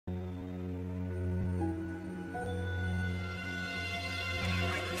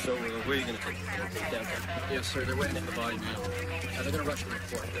So, where are you going to take it? You're gonna take it downtown? Yes, sir. They're waiting at the body now. They're going to rush the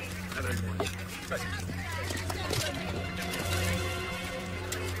report. Have it in the morning. Right.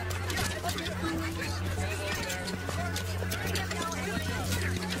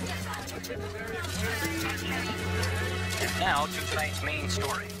 Now to tonight's main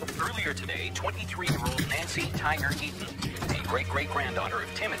story. Earlier today, 23-year-old Nancy Tiger Eaton, a great-great-granddaughter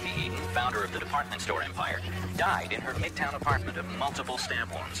of Timothy Eaton, founder of the department store empire, died in her midtown apartment of multiple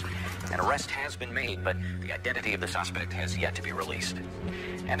stab wounds. An arrest has been made, but the identity of the suspect has yet to be released.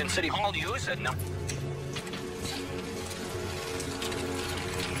 And in City Hall news,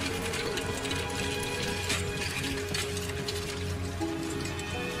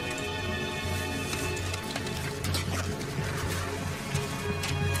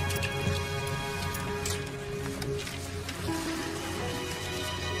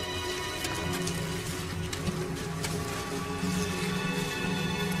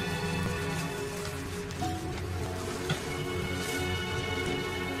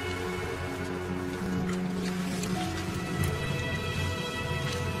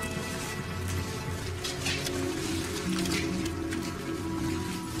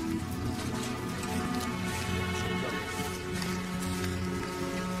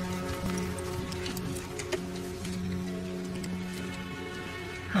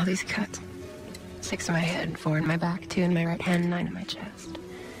 All these cuts. 6 in my head, 4 in my back, 2 in my right hand, 9 in my chest.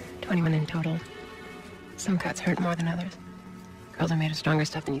 21 in total. Some cuts hurt more than others. Girls are made of stronger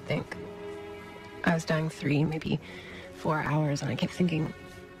stuff than you think. I was dying 3, maybe 4 hours, and I kept thinking,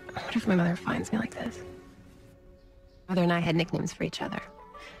 what if my mother finds me like this? Mother and I had nicknames for each other.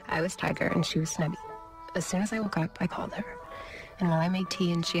 I was Tiger, and she was Snubby. As soon as I woke up, I called her. And while I made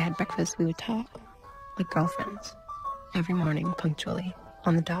tea and she had breakfast, we would talk. Like girlfriends. Every morning, punctually.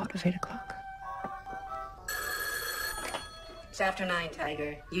 On the dot of 8 o'clock. It's after 9,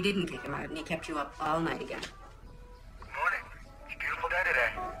 Tiger. You didn't kick him out, and he kept you up all night again. Good morning. It's a beautiful day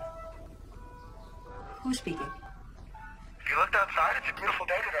today. Who's speaking? If you looked outside, it's a beautiful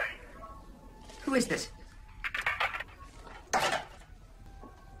day today. Who is this?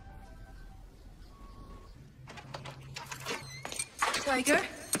 Tiger?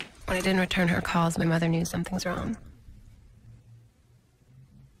 When I didn't return her calls, my mother knew something's wrong.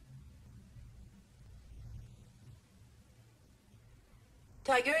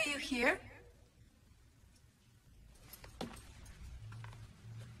 Tiger, are you here?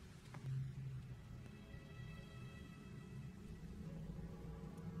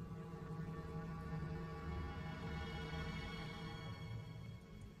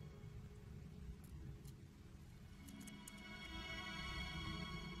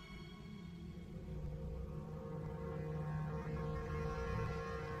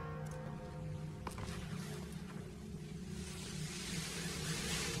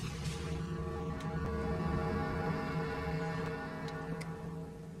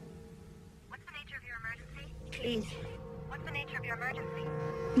 Please. What's the nature of your emergency?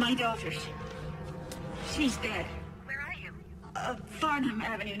 My daughter's. She's dead. Where are you? Farnham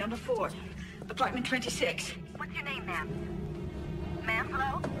Avenue, number 4. Apartment 26. What's your name, ma'am? Ma'am,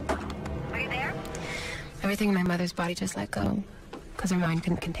 hello? Are you there? Everything in my mother's body just let go, because her mind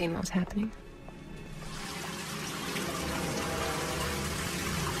couldn't contain what was happening.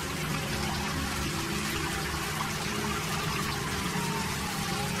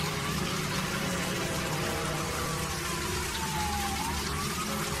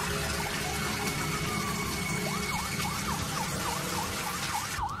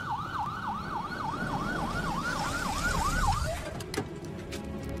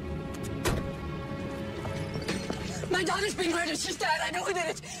 My daughter's been murdered. She's dead. I know who did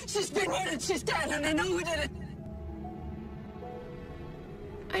it. She's been murdered. She's dead, and I know who did it.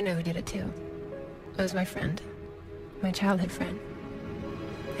 I know who did it too. It was my friend. My childhood friend.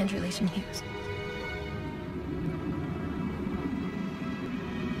 Andrew Leishman Hughes.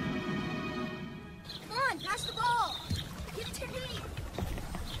 Come on, pass the ball. Give it to me.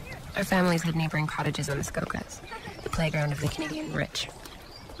 Our families had neighboring cottages on the Skokas, the playground of the Canadian rich.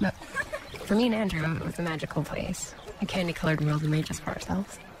 But for me and Andrew, it was a magical place. A candy-colored world we made just for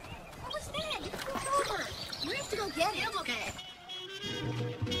ourselves. What was that? You come over. You have to go get him, okay?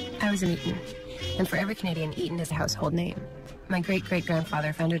 I was an Eaton, and for every Canadian, Eaton is a household name. My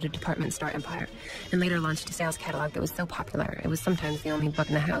great-great-grandfather founded a department store empire, and later launched a sales catalog that was so popular, it was sometimes the only book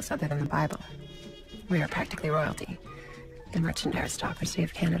in the house other than the Bible. We were practically royalty, the merchant aristocracy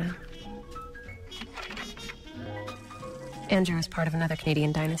of Canada. Andrew was part of another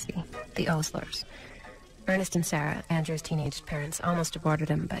Canadian dynasty, the Oslers. Ernest and Sarah, Andrew's teenage parents, almost aborted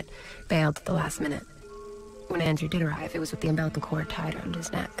him, but bailed at the last minute. When Andrew did arrive, it was with the umbilical cord tied around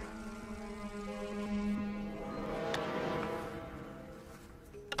his neck.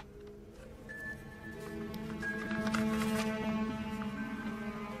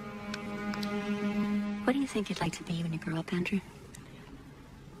 What do you think you'd like to be when you grow up, Andrew?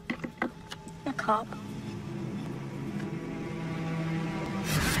 A cop.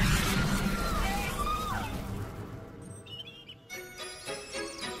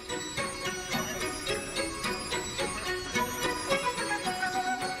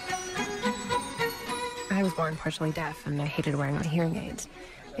 I was born partially deaf, and I hated wearing my hearing aids.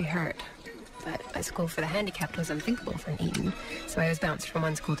 They hurt. But a school for the handicapped was unthinkable for an Eaton, so I was bounced from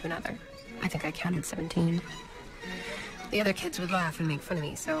one school to another. I think I counted 17. The other kids would laugh and make fun of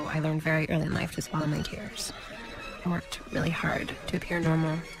me, so I learned very early in life to swallow my tears. I worked really hard to appear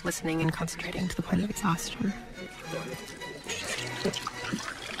normal, listening and concentrating to the point of exhaustion.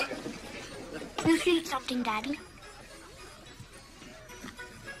 You should eat something, Daddy.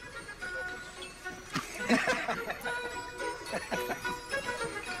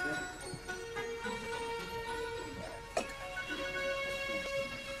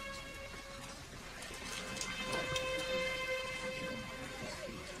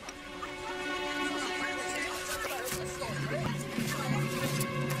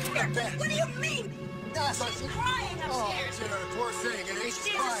 What do you mean? She's crying upstairs. Oh, poor thing. It ain't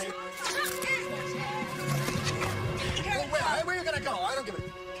crying. Where are you gonna go? I don't give a...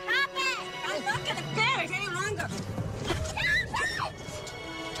 Stop it! I'm not gonna bear it any longer.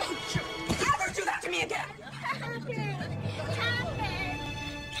 Don't you ever do that to me again!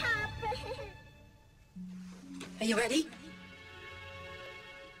 Are you ready?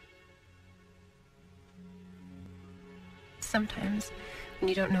 Sometimes, when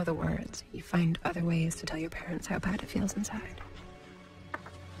you don't know the words, you find other ways to tell your parents how bad it feels inside.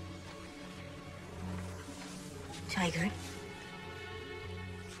 Tiger,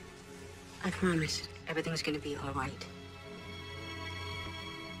 I promise everything's gonna be all right.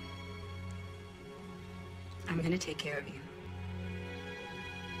 I'm gonna take care of you.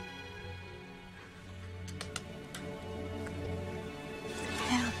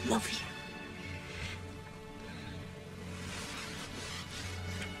 I love you.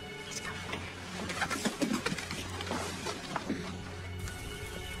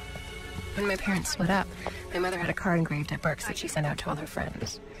 When my parents split up, my mother had a card engraved at Burke's that she sent out to all her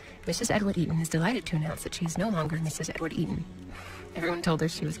friends. Mrs. Edward Eaton is delighted to announce that she is no longer Mrs. Edward Eaton. Everyone told her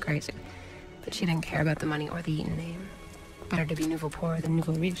she was crazy, but she didn't care about the money or the Eaton name. Better to be nouveau poor than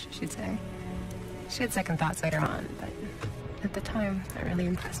nouveau riche, she'd say. She had second thoughts later on, but at the time, that really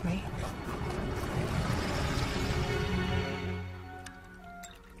impressed me.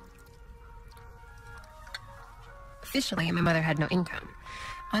 Officially, my mother had no income.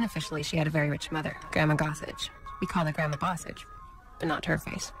 Unofficially, she had a very rich mother, Grandma Gossage. We call her Grandma Bossage, but not to her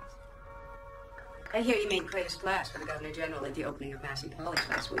face. I hear you made quite a splash for the Governor General at the opening of Massey College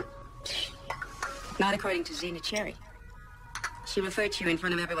last week. Not according to Zena Cherry. She referred to you in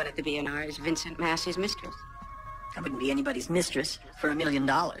front of everyone at the B&R as Vincent Massey's mistress. I wouldn't be anybody's mistress for $1 million.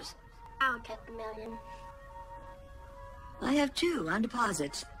 I'll take the million. I have two on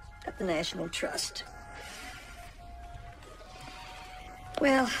deposits at the National Trust.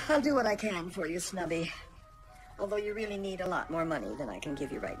 Well, I'll do what I can for you, Snubby. Although you really need a lot more money than I can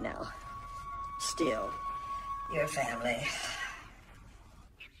give you right now. Still, your family.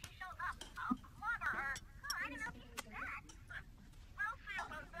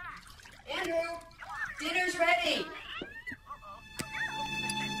 Andrew, dinner's ready.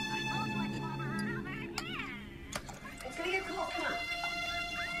 It's gonna get cold. Come on.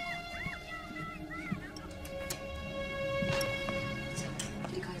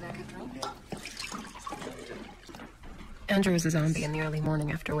 Andrew was a zombie in the early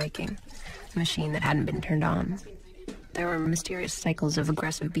morning after waking, a machine that hadn't been turned on. There were mysterious cycles of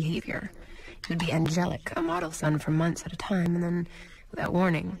aggressive behavior. He would be angelic, a model son for months at a time, and then, without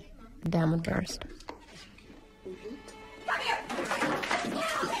warning, the dam would burst.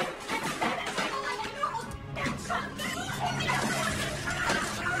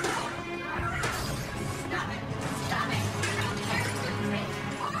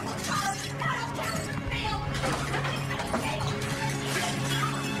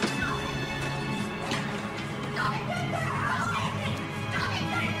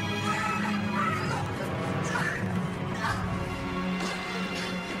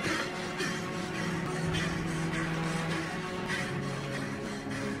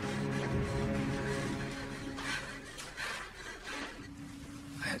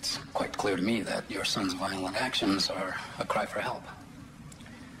 It's quite clear to me that your son's violent actions are a cry for help.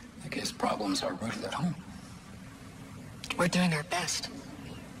 Like his problems are rooted at home. We're doing our best.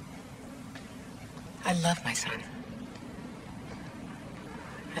 I love my son.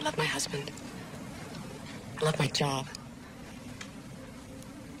 I love my husband. I love my job.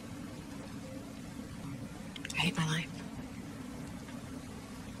 I hate my life.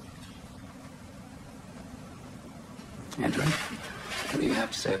 Andrew, what do you have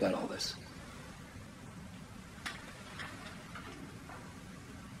to say about all this?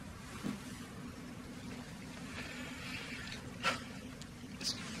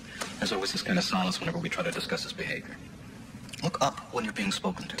 There's always this kind of silence whenever we try to discuss his behavior. Look up when you're being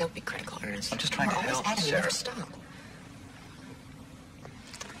spoken to. Don't be critical, Ernest. I'm just trying to help, Sarah. Never stop.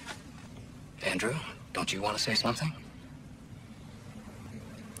 Andrew, don't you want to say something?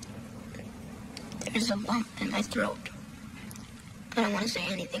 There's a lump in my throat. I don't want to say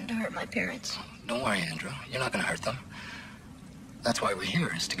anything to hurt my parents. Don't worry, Andrew. You're not going to hurt them. That's why we're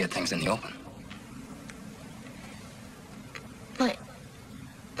here, is to get things in the open.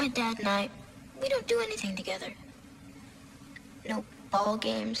 My dad and I, we don't do anything together. No ball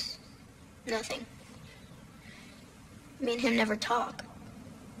games, nothing. Me and him never talk.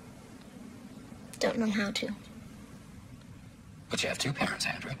 Don't know how to. But you have two parents,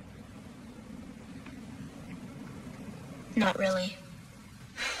 Andrew. Not really.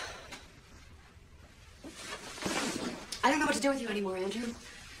 I don't know what to do with you anymore, Andrew.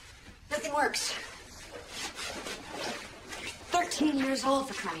 Nothing works. 13 years old,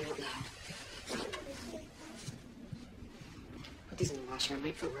 for crying out loud. Put these in the washer. I'm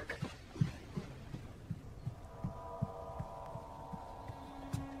late for work.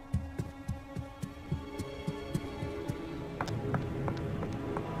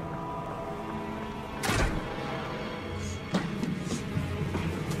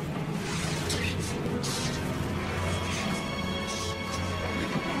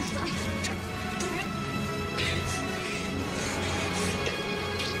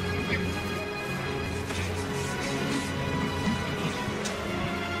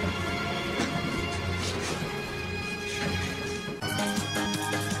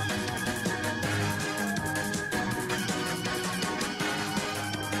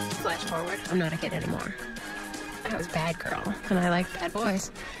 Forward. I'm not a kid anymore. I was a bad girl, and I like bad boys.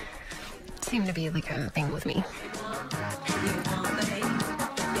 It seemed to be like a thing with me.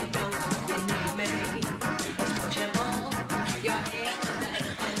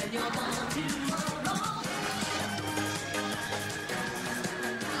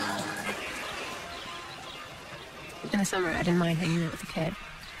 In the summer, I didn't mind hanging out with a kid.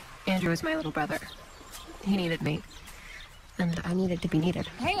 Andrew was my little brother. He needed me. And I needed to be needed.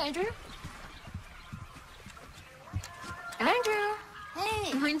 Hey, Andrew. Andrew.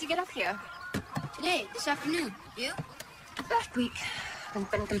 Hey. When did you get up here? Today, this afternoon. You? Last week.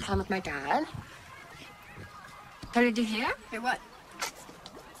 I've been some time with my dad. How did you hear? Hear what?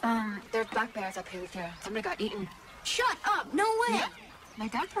 There's black bears up here with you. Somebody got eaten. Shut up! No way! Yeah. My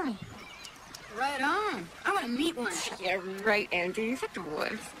dad told me. Right on. I want to meet one. Yeah, right, Andrew. You're such a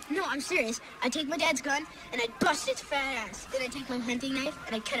boy. No, I'm serious. I take my dad's gun and I bust its fat ass. Then I take my hunting knife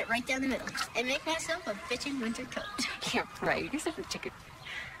and I cut it right down the middle and make myself a bitchin' winter coat. Yeah, right. You're such a chicken.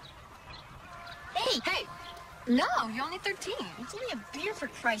 Hey! Hey! No, you're only 13. It's only a beer, for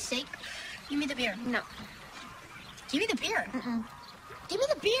Christ's sake. Give me the beer. No. Give me the beer. Give me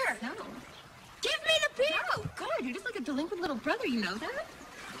the beer. No. Give me the beer. No, God, you're just like a delinquent little brother. You know that?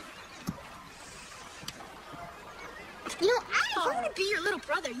 You know, I don't want to be your little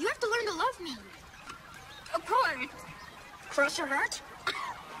brother. You have to learn to love me. Of course. Cross your heart?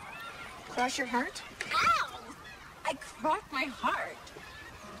 Cross your heart? Ow! I crossed my heart.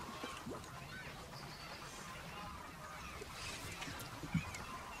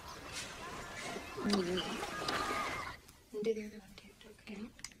 Do the other one too, okay?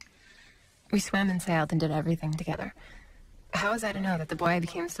 We swam and sailed and did everything together. How was I to know that the boy I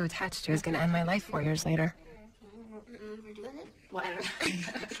became so attached to was going to end my life 4 years later? Well, I don't know.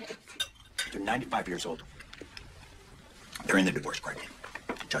 They're 95 years old. They're in the divorce court.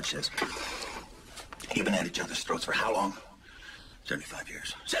 The judge says, you've been at each other's throats for how long? 75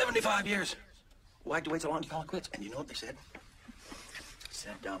 years. 75 years! Why'd you wait so long to call it quits? And you know what they said? They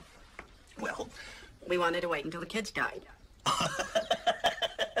said, well... We wanted to wait until the kids died.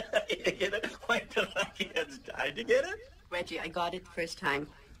 You get it? Wait till the kids died. You get it? Reggie, I got it the first time.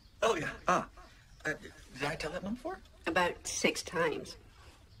 Oh, yeah. Did I tell that one before? About 6 times.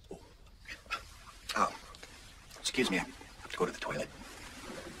 Oh, excuse me. I have to go to the toilet.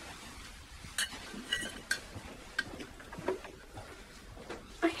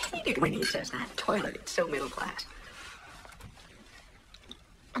 I hate it when he says that. Toilet, it's so middle class.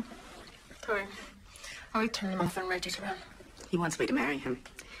 Sorry. I turned him off and Reggie's around. He wants me to marry him.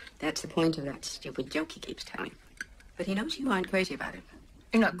 That's the point of that stupid joke he keeps telling. But he knows you aren't crazy about it.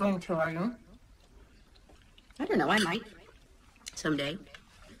 You're not going to, are you? I don't know, I might. Someday.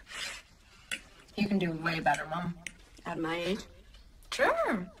 You can do way better, Mom. At my age?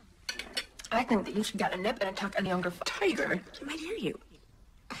 Sure. I think that you should get a nip and attack a younger tiger. He might hear you.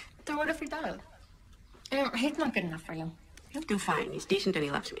 Then what if he does? He's not good enough for you. He'll do fine. He's decent and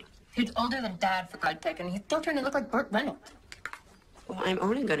he loves me. He's older than Dad, for God's sake, and he's still trying to look like Burt Reynolds. Well, I'm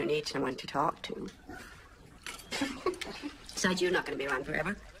only going to need someone to talk to. Besides, you're not going to be around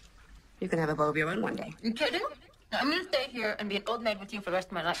forever. You can have a beau of your own one day. You kidding? No, I'm going to stay here and be an old maid with you for the rest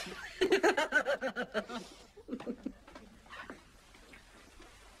of my life.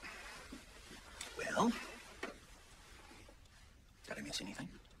 Well, did I miss anything?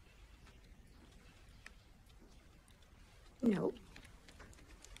 No.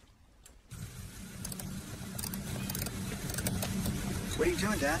 What are you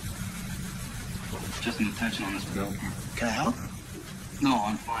doing, Dad? Just an attention on this girl. Can I help? No,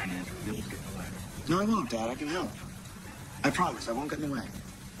 I'm fine, Andrew. You'll just get relaxed. No, I won't, Dad. I can help. I promise. I won't get in the way.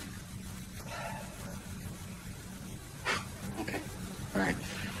 Okay. All right.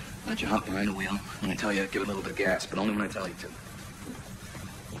 Let you hop behind the wheel. When I tell you, give it a little bit of gas, but only when I tell you to.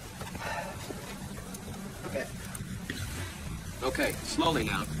 Okay. Okay, slowly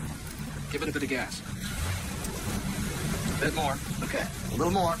now. Give it a bit of gas. A bit more. Okay. A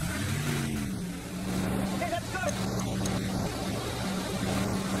little more. Hey, that's good.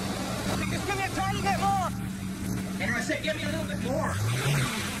 Just give me a tiny bit more. Andrew, I said give me a little bit more.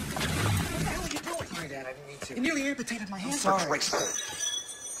 What the hell are you doing? Sorry, Dad. I didn't mean to. You nearly amputated my hand. sorry.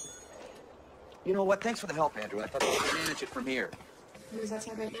 You know what? Thanks for the help, Andrew. I thought we could manage it from here. Who's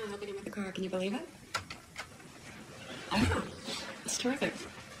outside right now helping him with the car? Can you believe it? I know. It's terrific.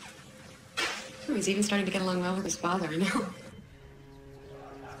 Oh, he's even starting to get along well with his father, I know.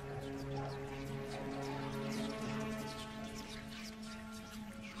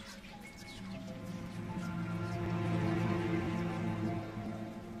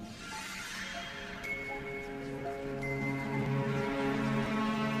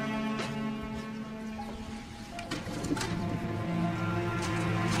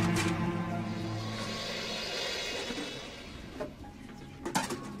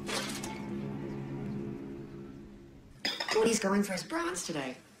 Well, he's going for his bronze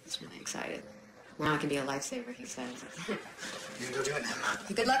today. He's really excited. Now I can be a lifesaver, he says. You can go do it now.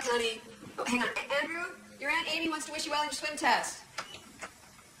 Good luck, honey. Oh, hang on. Andrew, your Aunt Amy wants to wish you well on your swim test.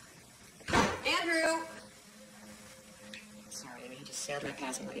 Andrew! Sorry, Amy, he just sailed right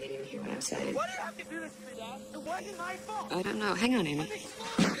past me like he didn't even hear what I was saying. Why do you have to do this to me, Dad? It wasn't my fault. I don't know. Hang on, Amy.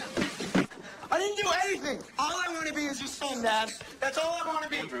 I didn't do anything. All I want to be is your son, Dad. That's all I want to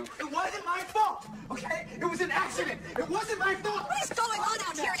be. Andrew. It wasn't my fault, okay? It was an accident. It wasn't my fault. What is going on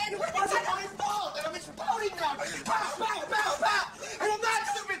out here, Andrew? It wasn't my fault, and I'm exploding now. Pow, pow, pow, pow. And I'm not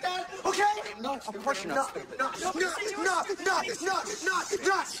stupid, Dad, okay? No, of course you're not stupid. Not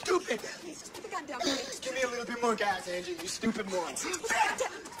stupid. Please, put the gun down, please. Give me a little bit more gas, Angie, you stupid moron. Bam!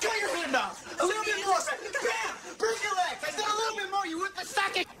 Cut your hand off. A little bit more. Bam! Break your legs. I said a little bit more. You wouldn't have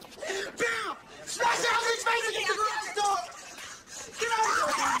stuck it. Bam! Smash it out of his face against the garage door! Get out of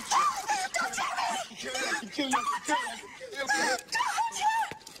here! Don't tell me! Kill you!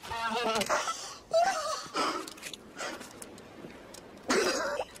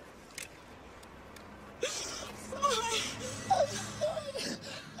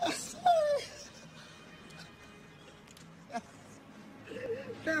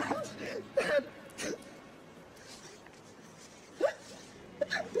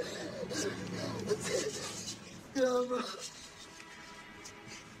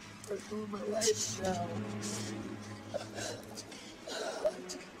 I ruined my life now.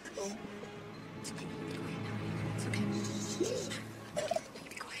 It's okay.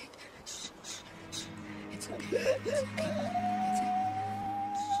 Be quiet. It's okay. It's okay.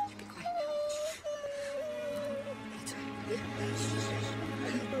 Be quiet. It's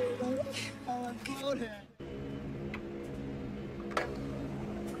okay.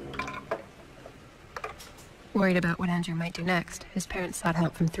 Worried about what Andrew might do next, his parents sought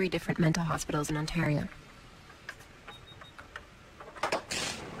help from 3 different mental hospitals in Ontario.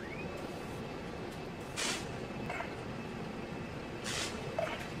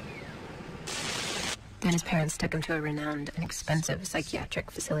 Then his parents took him to a renowned and expensive psychiatric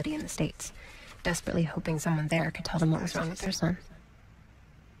facility in the States, desperately hoping someone there could tell them what was wrong with their son.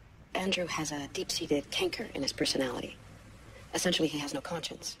 Andrew has a deep-seated canker in his personality. Essentially, he has no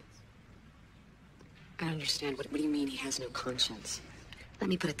conscience. I don't understand. What do you mean he has no conscience? Let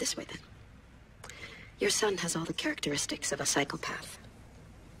me put it this way, then. Your son has all the characteristics of a psychopath.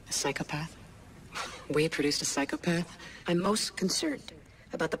 A psychopath? We produced a psychopath? I'm most concerned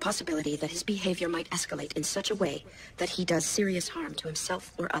about the possibility that his behavior might escalate in such a way that he does serious harm to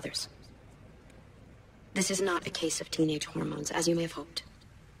himself or others. This is not a case of teenage hormones, as you may have hoped.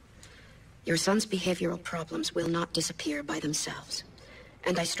 Your son's behavioral problems will not disappear by themselves,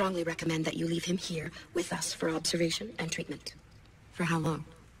 and I strongly recommend that you leave him here with us for observation and treatment. For how long?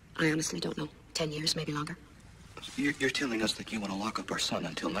 I honestly don't know. 10 years, maybe longer. You're telling us that you want to lock up our son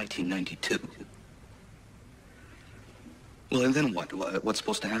until 1992. Well, and then what? What's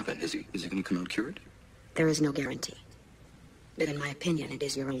supposed to happen? Is he going to come out cured? There is no guarantee. But in my opinion, it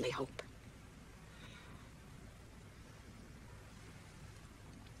is your only hope.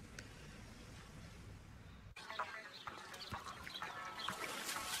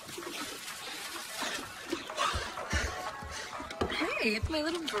 Hey, it's my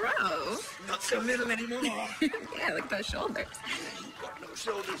little bro. Not so little anymore. Yeah, like those shoulders. No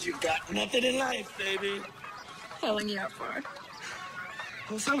shoulders, you got nothing in life, baby. How long you out for?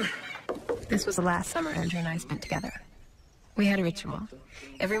 Whole summer. This was the last summer Andrew and I spent together. We had a ritual.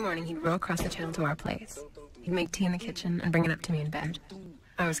 Every morning he'd row across the channel to our place. He'd make tea in the kitchen and bring it up to me in bed.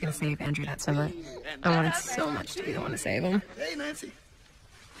 I was going to save Andrew that summer. I wanted so much to be the one to save him. Hey, Nancy.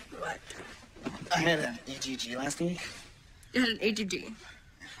 What? I had an EGG last week. You had an AGG?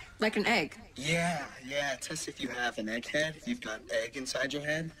 Like an egg? Yeah. It tests if you have an egghead, if you've got egg inside your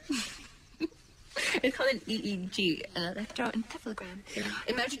head. It's called an EEG, an electroencephalogram. Yeah.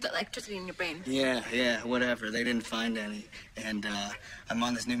 It measures the electricity in your brain. Yeah, whatever. They didn't find any. And I'm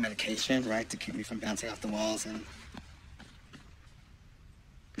on this new medication, right, to keep me from bouncing off the walls, and...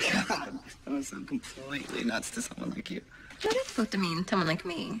 God, that would sound completely nuts to someone like you. What is supposed to mean, someone like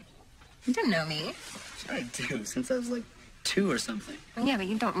me? You don't know me. Sure I do, since I was like 2 or something. Yeah, but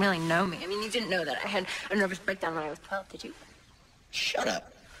you don't really know me. I mean, you didn't know that I had a nervous breakdown when I was 12, did you? Shut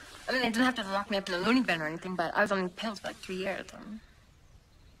up. I mean, they didn't have to lock me up in a loony bin or anything, but I was on pills for like 3 years.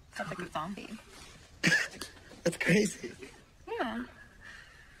 Felt like a zombie. That's crazy. Yeah.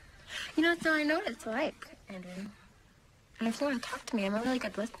 You know, so I know what it's like, Andrew. And if you want to talk to me, I'm a really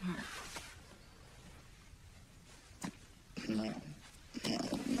good listener. No,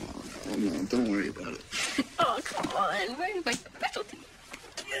 don't worry about it. Oh, come on. Where's my specialty?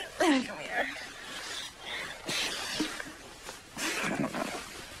 Come here.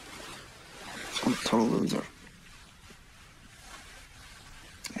 I'm a total loser.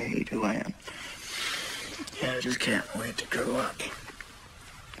 I hate who I am. Yeah, I just can't wait to grow up.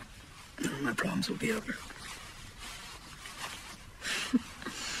 My problems will be over.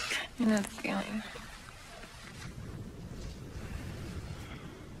 You know the feeling.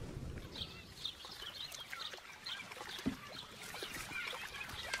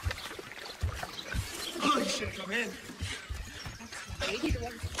 Oh, you should come in.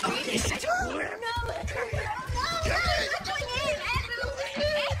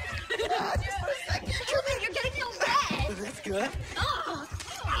 That's good. Oh.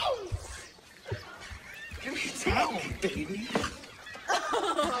 Give me a towel, baby.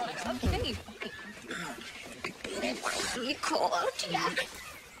 Oh, okay. Be cool, yeah.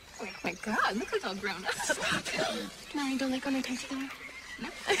 Oh my God, look who's all grown up. Stop it. No, you don't like when I touch you? No.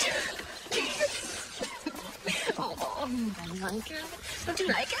 Oh, don't you like it? Don't you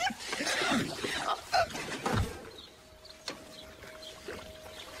like it? Oh.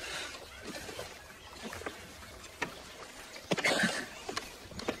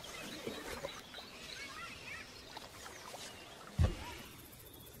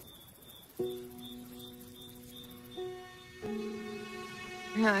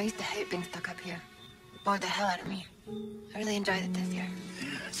 No, I used to hate being stuck up here. It bored the hell out of me. I really enjoyed it this year.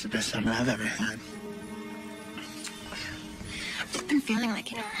 Yeah, it's the best summer I've ever had. I've just been feeling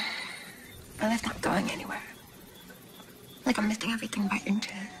like, my life's not going anywhere. Like I'm missing everything by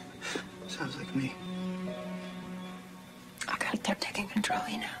inches. Sounds like me. I gotta start taking control,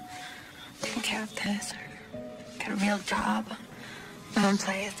 taking care of this, or get a real job, my own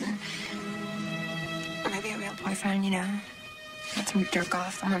place, and maybe a real boyfriend, Get some jerk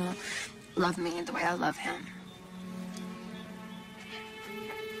off, someone who'll love me the way I love him.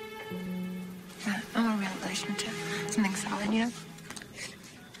 Yeah, I want a real relationship, something solid,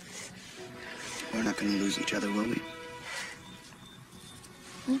 We're not gonna lose each other, will we?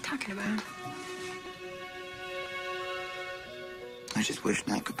 What are you talking about? I just wish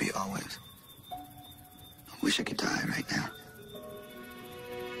now could be always. I wish I could die right now.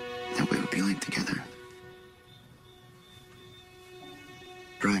 That way we'd be linked together.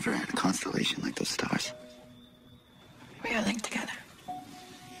 Forever in a constellation like those stars. We are linked together.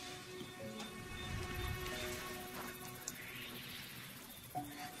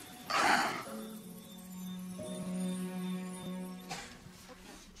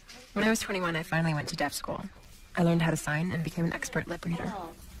 When I was 21, I finally went to deaf school. I learned how to sign and became an expert lip reader. Oh,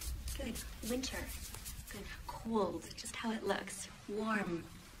 good. Winter. Good. Cold. Just how it looks. Warm.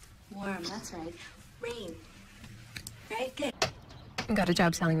 Warm, that's right. Rain. Right? Good. I got a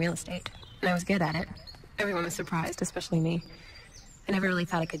job selling real estate, and I was good at it. Everyone was surprised, especially me. I never really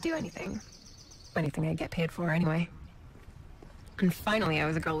thought I could do anything. Anything I'd get paid for, anyway. And finally, I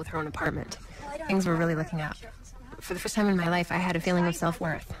was a girl with her own apartment. Things were really looking up. For the first time in my life, I had a feeling of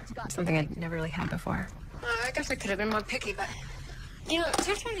self-worth. Something I'd never really had before. I guess I could have been more picky, but... You know,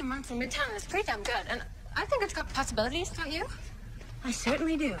 220 months in Midtown is pretty damn good, and I think it's got possibilities, don't you? I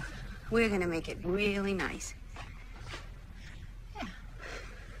certainly do. We're gonna make it really nice. Yeah.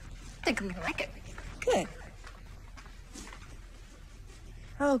 I think I'm gonna like it. Good.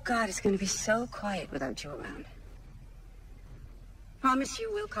 Oh, God, it's gonna be so quiet without you around. Promise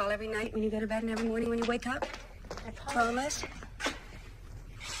you will call every night when you go to bed and every morning when you wake up? I promise.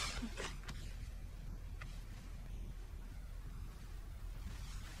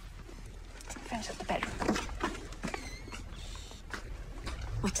 Finish up the bedroom.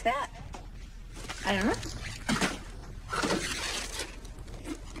 What's that? I don't know.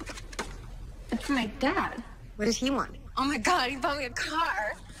 It's from my dad. What does he want? Oh my God, he bought me a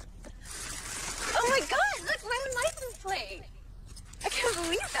car. Oh my God, look, my license plate. I can't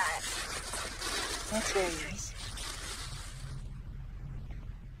believe that. That's very nice.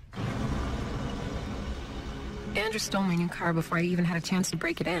 Andrew stole my new car before I even had a chance to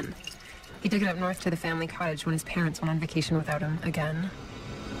break it in. He took it up north to the family cottage when his parents went on vacation without him again.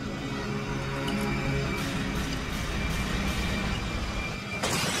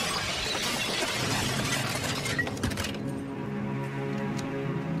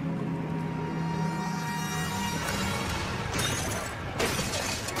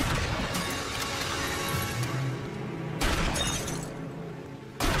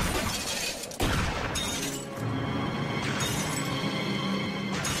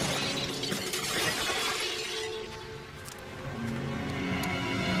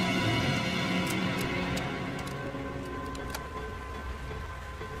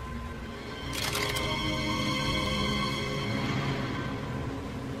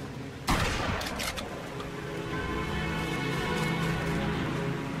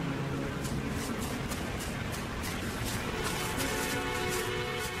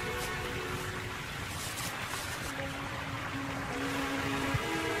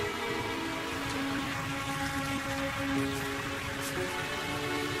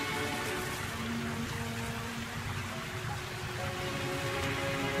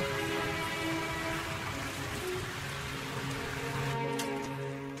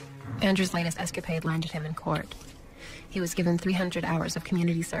 Andrew's latest escapade landed him in court. He was given 300 hours of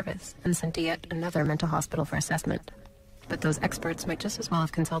community service and sent to yet another mental hospital for assessment. But those experts might just as well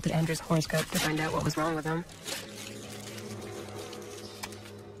have consulted Andrew's horoscope to find out what was wrong with him.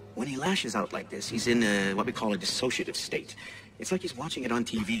 When he lashes out like this, he's in what we call a dissociative state. It's like he's watching it on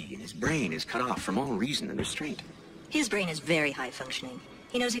TV, and his brain is cut off from all reason and restraint. His brain is very high functioning.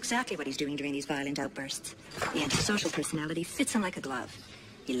 He knows exactly what he's doing during these violent outbursts. The antisocial personality fits him like a glove.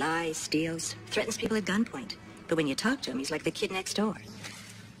 He lies, steals, threatens people at gunpoint. But when you talk to him, he's like the kid next door.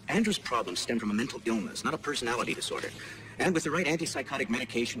 Andrew's problems stem from a mental illness, not a personality disorder. And with the right antipsychotic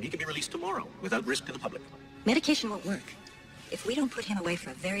medication, he can be released tomorrow without risk to the public. Medication won't work. If we don't put him away for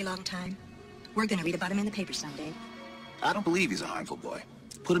a very long time, we're going to read about him in the paper someday. I don't believe he's a harmful boy.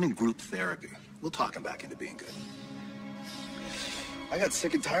 Put him in group therapy. We'll talk him back into being good. I got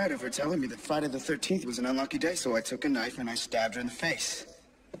sick and tired of her telling me that Friday the 13th was an unlucky day, so I took a knife and I stabbed her in the face.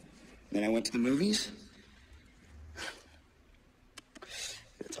 Then I went to the movies.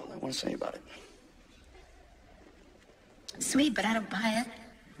 That's all I want to say about it. Sweet, but I don't buy it.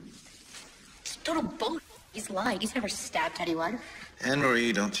 It's total bull. He's lied. He's never stabbed anyone.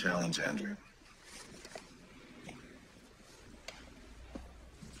 Anne-Marie, don't challenge Andrew.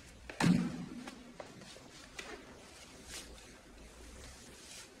 I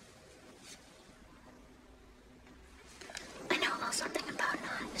know a little something about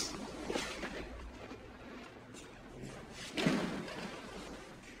knives.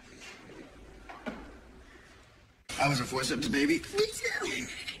 I was a forceps baby. Me too.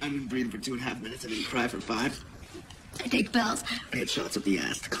 I've been breathing for 2.5 minutes. I didn't cry for 5. I take pills. I had shots up the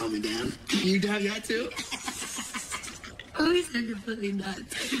ass to calm me down. You have that too? Who said you're fully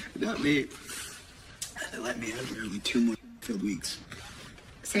nuts? Not me. They let me out for only 2 more filled weeks.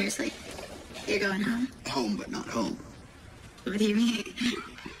 Seriously? You're going home? Home, but not home. What do you mean?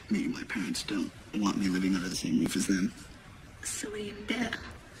 Meaning my parents don't want me living under the same roof as them. So what do you do?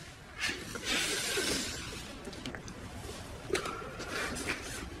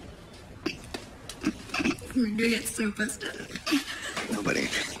 You get so busted. Nobody,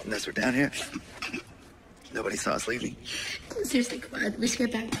 unless we're down here, nobody saw us leaving. Seriously, come on. We should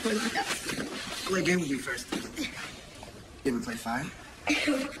get back before lockout. Play a game with me first. You ever play fire?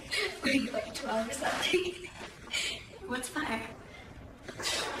 Were you like 12 or something? What's fire?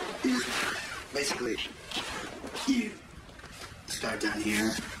 Basically, you start down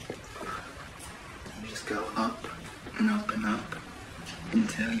here and just go up and up and up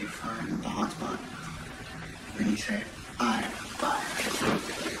until you find the hot spot. Then you say, fire, fire.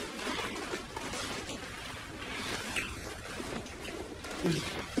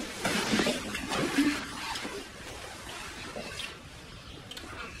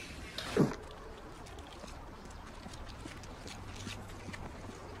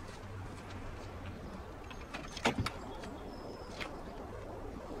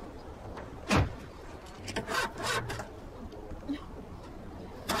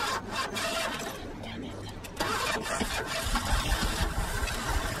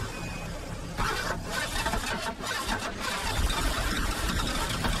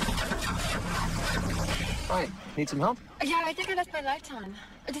 Hi, need some help? Yeah, I think I left my lights on.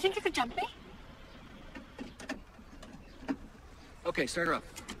 Do you think you could jump me? Okay, start her up.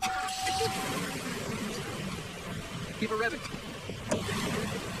 Keep her revving.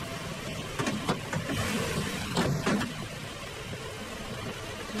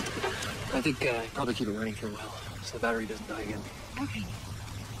 I think probably keep it running for a while, so the battery doesn't die again. Okay.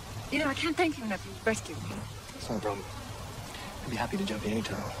 You know, I can't thank you enough. You rescued me. It's not a problem. I'd be happy to jump in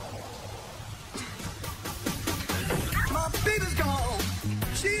anytime. My baby's gone.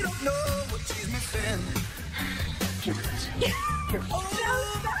 She don't know what she's missing.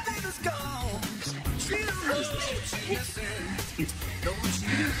 Oh, my baby's gone. She don't know what she's missing. Don't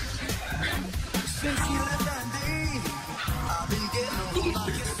you? Since you left that day, I've been getting on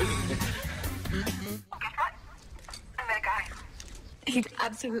like you see. Guess what? I met a guy. He's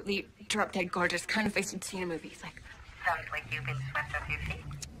absolutely drop-dead gorgeous, kind of face you'd see in a movie. He's like, Sounds like you've been swept off your feet.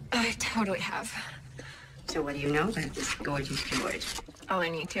 I totally have. So what do you know about this gorgeous George? All I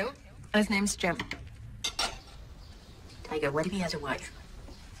need to. His name's Jim. Tiger, what if he has a wife?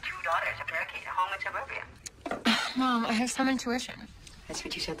 2 daughters, a parakeet, a home in suburbia. Mom, I have some intuition. That's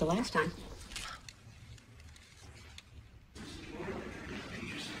what you said the last time.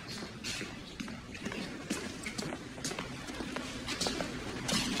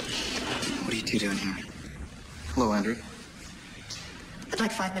 What are you two doing here? Hello, Andrew. I'd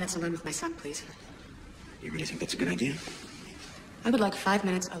like 5 minutes alone with my son, please. You really think that's a good idea? I would like 5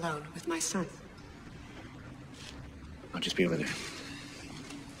 minutes alone with my son. I'll just be over there.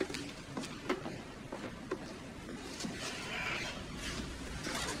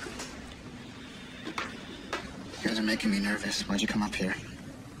 You guys are making me nervous. Why'd you come up here?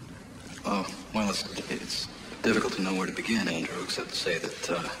 Oh, well, it's difficult to know where to begin, Andrew, except to say that,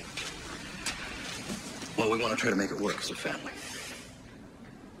 well, we want to try to make it work as a family.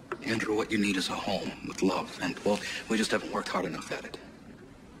 Andrew, what you need is a home with love, and, well, we just haven't worked hard enough at it.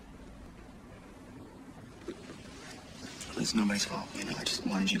 It's nobody's fault, you know. I just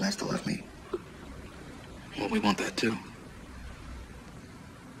wanted you guys to love me. Well, we want that, too.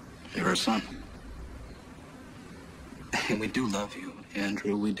 You're our son. And we do love you,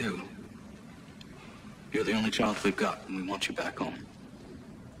 Andrew, we do. You're the only child we've got, and we want you back home.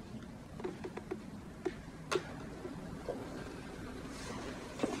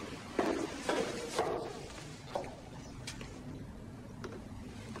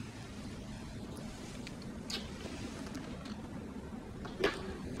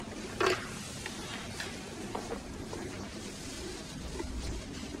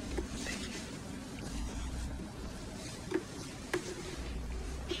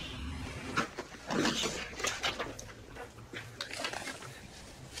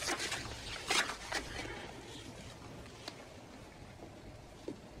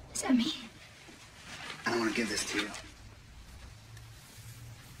 Is that me? I don't want to give this to you.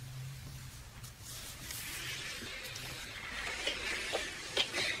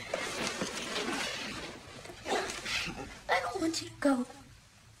 I don't want you to go.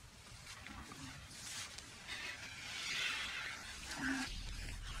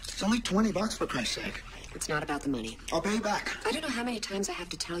 It's only $20 for Christ's sake. It's not about the money. I'll pay you back. I don't know how many times I have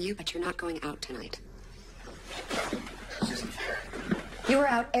to tell you, but you're not going out tonight. This isn't fair. You were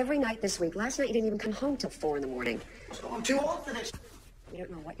out every night this week. Last night you didn't even come home till 4 in the morning. So I'm too old for this. We don't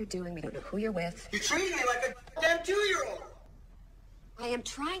know what you're doing. We don't know who you're with. You're treating me like a damn 2-year-old. I am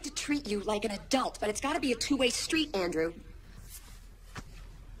trying to treat you like an adult, but it's got to be a two-way street, Andrew.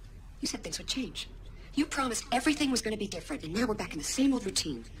 You said things would change. You promised everything was going to be different, and now we're back in the same old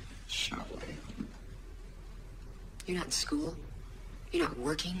routine. Shut up. You're not in school. You're not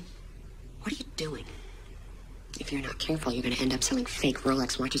working. What are you doing? If you're not careful, you're going to end up selling fake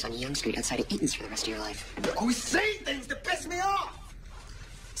Rolex watches on Young Street outside of Eaton's for the rest of your life. You're always saying things to piss me off!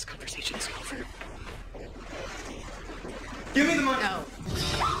 This conversation is over. Give me the money! No.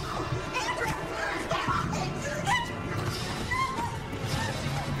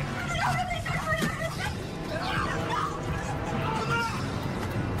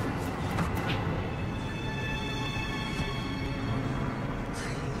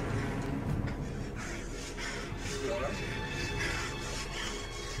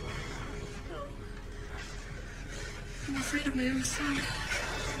 I'm afraid of my own son.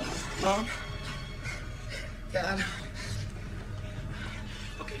 Mom? Dad?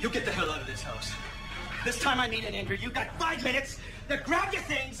 Okay, you get the hell out of this house. This time I mean it, Andrew. You got 5 minutes to grab your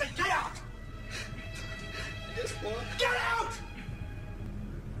things and get out! Get out!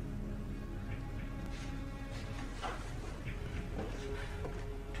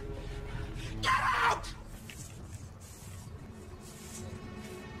 Get out!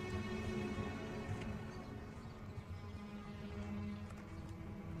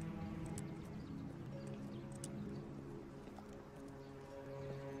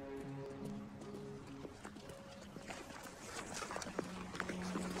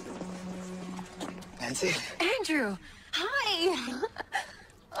 Nancy? Andrew, hi.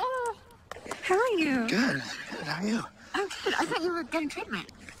 Oh, how are you? Good. Good. How are you? I'm good. I thought you were getting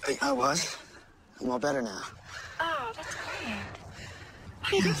treatment. I was. I'm all better now. Oh, that's great.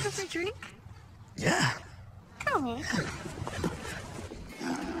 Are you going for a drink? Yeah. Cool.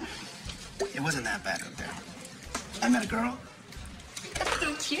 It wasn't that bad up there. I met a girl. That's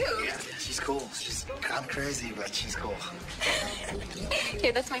so cute. Yeah, she's cool. She's kind of crazy, but she's cool.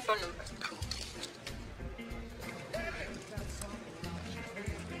 Here, that's my phone number.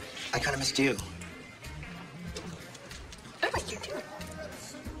 I kind of missed you. I missed you too.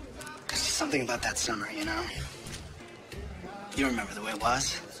 There's just something about that summer, you know? You remember the way it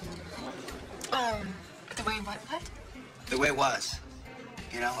was? The way what? The way it was.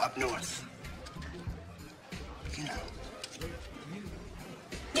 You know, up north. You know.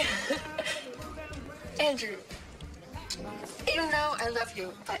 Andrew, you know I love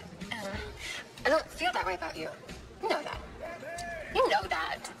you, but I don't feel that way about you. You know that. You know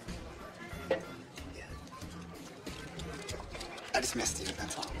that. I just missed you,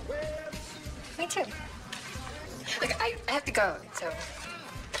 that's all. Me too. Like, I have to go, so.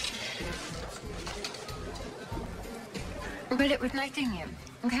 But it was nice seeing you,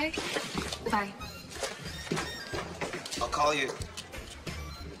 okay? Bye. I'll call you.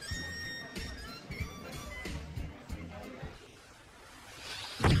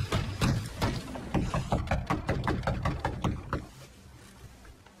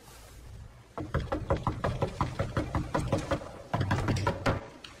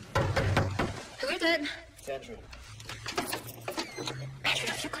 Who is it? It's Andrew. Andrew,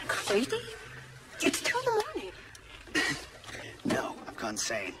 have you gone crazy? It's 2 in the morning. No, I've gone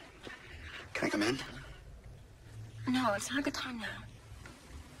insane. Can I come in? No, it's not a good time now.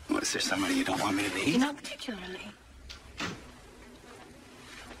 What, is there somebody you don't want me to meet? Not particularly.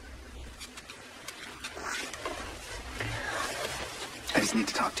 I just need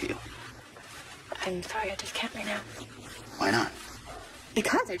to talk to you. I'm sorry, I just can't right now. Why not?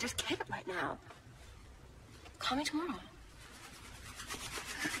 Because I just can't right now. Call me tomorrow.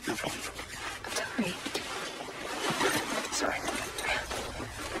 No problem. I'm sorry. Sorry.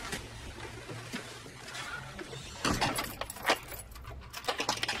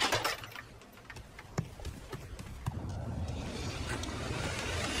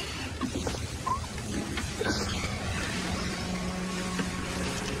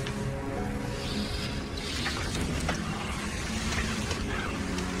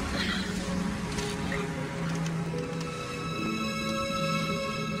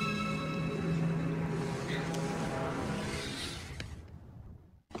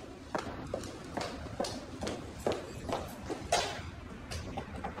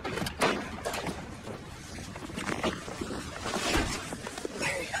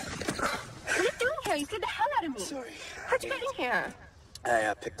 You scared the hell out of me. Sorry. How'd you get in here?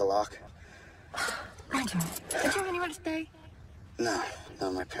 I picked the lock. Andrew, did you have anywhere to stay? No,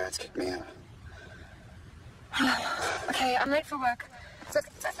 my parents kicked me out. Okay, I'm late for work. So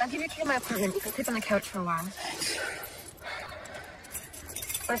I'll give you a key to my apartment. You can sleep on the couch for a while. Thanks.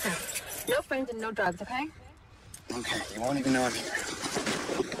 Listen, no friends and no drugs, okay? Okay, you won't even know I'm here.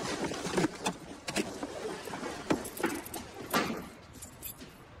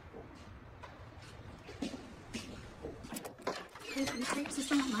 Is this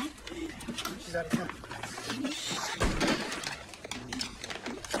someone like? She's out of town.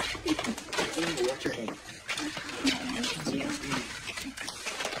 Trey.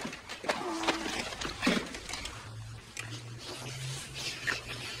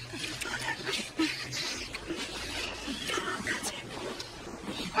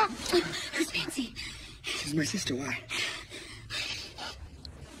 Who's Nancy? She's my sister. Why?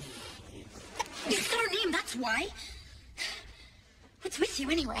 You said her name, that's why. What's with you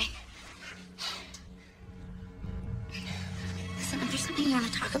anyway? Listen, if there's something you want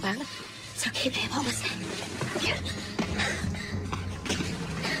to talk about, it's okay, babe. I'll listen. Yeah.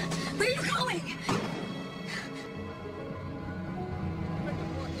 Where are you going?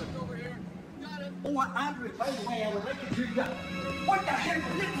 Oh, Andre, by the way, I would like to do that. What the hell?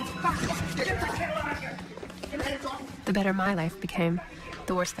 Get the hell out of here! Get the hands off! The better my life became,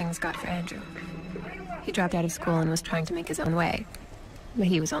 the worse things got for Andrew. He dropped out of school and was trying to make his own way. But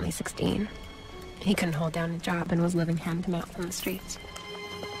he was only 16. He couldn't hold down a job and was living hand-to-mouth on the streets.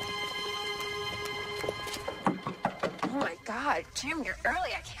 Oh my God, Jim, you're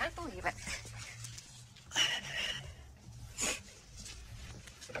early. I can't believe it.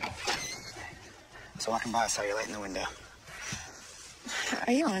 So walking by, I saw your light in the window.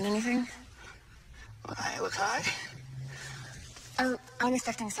 Are you on anything? Well, I look high. Oh, I'm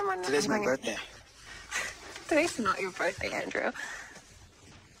expecting someone. Today's my birthday. Today's not your birthday, Andrew.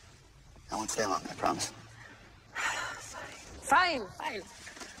 I won't stay long, I promise. Fine.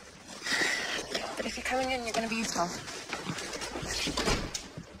 But if you're coming in, you're gonna be useful.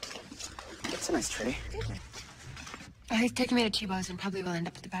 It's a nice tree. He's taking me to Chibo's and probably will end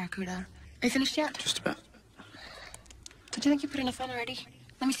up at the Barracuda. Are you finished yet? Just about. Don't you think you put enough on already?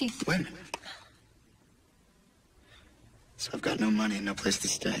 Let me see. Wait a minute. So I've got no money and no place to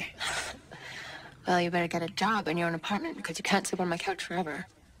stay. Well, you better get a job in your own apartment because you can't sleep on my couch forever.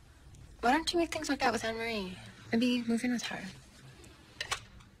 Why don't you make things work out with Anne-Marie? Maybe move in with her.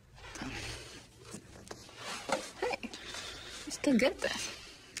 Hey, you're still good at this.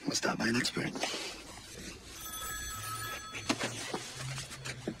 We'll stop by an expert.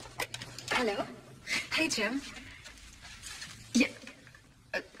 Hello. Hey, Jim. Yeah.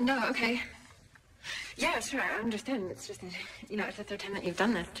 No, okay. Yeah, sure, I understand. It's just that, it's the third time that you've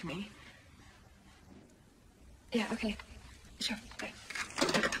done that to me. Yeah, okay. Sure, bye.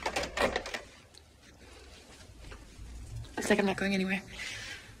 Looks like I'm not going anywhere.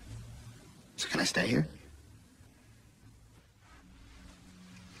 So can I stay here?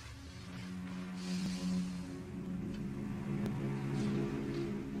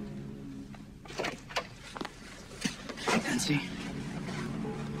 Nancy.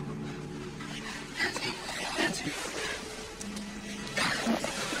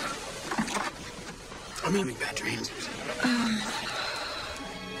 I'm having bad dreams.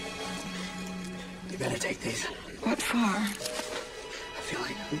 You better take these. What for? I feel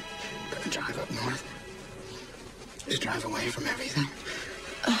like I'm gonna drive up north. Just drive away from everything.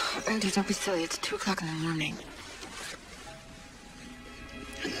 Andy, don't be silly. It's 2 o'clock in the morning.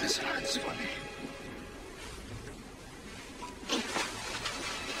 And this hurts for me.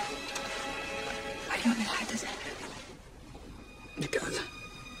 Why do you want me to hide this? Because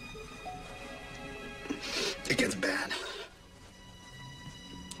it gets bad.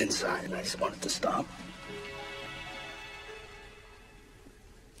 Inside, I just want it to stop.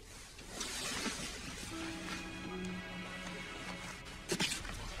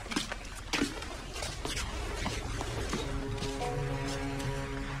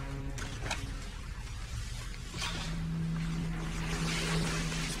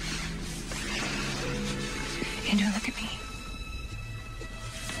 Andrew, look at me.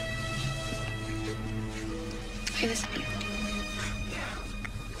 Hey, listen.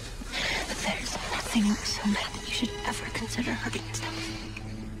 But there's nothing so bad that you should ever consider hurting yourself.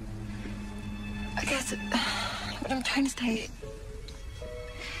 I guess what I'm trying to say...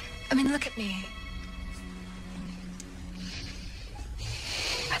 I mean, look at me.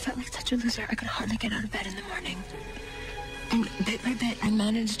 I felt like such a loser. I could hardly get out of bed in the morning. And bit by bit, I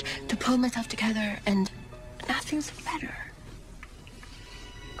managed to pull myself together, and now things are better.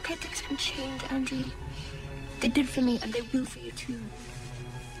 Okay, things can change, Andrew. They did for me, and they will for you, too.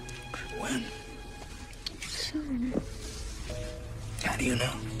 When? Soon. How do you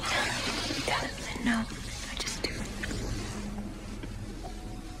know? I don't know. I just do.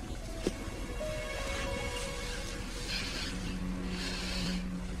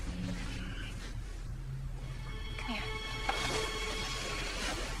 Come here.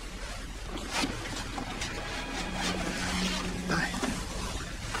 Bye.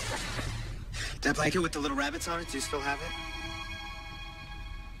 That blanket with the little rabbits on it, do you still have it?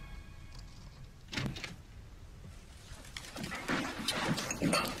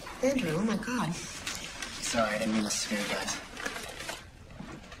 Andrew, oh my God. Sorry, I didn't mean to scare you guys.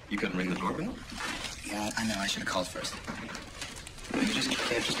 You couldn't ring the doorbell? Yeah, I know. I should have called first. You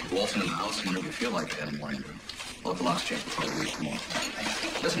can't just waltz into the house whenever you feel like it anymore, Andrew. Well, if the last check before we leave tomorrow.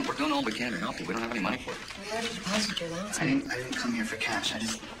 Listen, we're doing all we can to help you. We don't have any money for it. We already deposited your allowance. I didn't come here for cash. I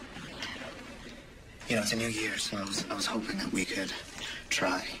just... You know, it's a new year, so I was hoping that we could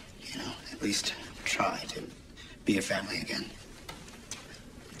try, you know, at least try to be a family again.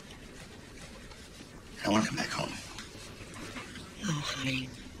 I want to come back home. Oh, honey.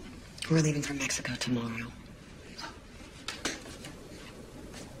 We're leaving for Mexico tomorrow.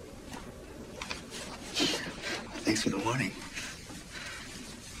 Thanks for the warning.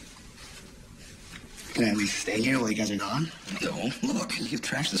 Can I at least stay here while you guys are gone? No, look, you've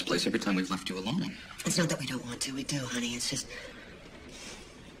trashed this place every time we've left you alone. It's not that we don't want to. We do, honey. It's just...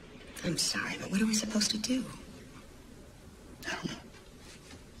 I'm sorry, but what are we supposed to do? I don't know.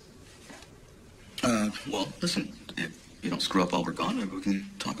 Well, listen, if you don't screw up while we're gone, maybe we can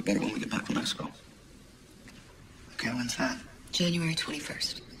talk about it when we get back from Mexico. Okay, when's that? January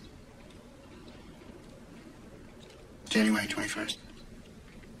 21st. January 21st.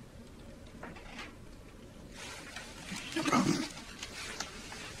 No problem.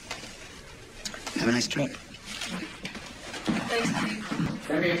 Have a nice trip. Thanks, honey.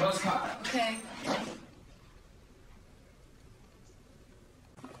 Send me a postcard. Okay.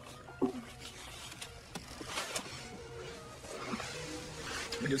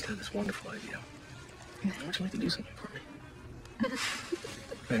 We just had this wonderful idea. Would you like to do something for me?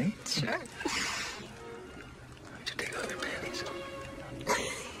 Ready? Sure. Why don't you take off your panties?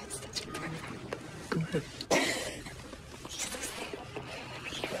 Go ahead.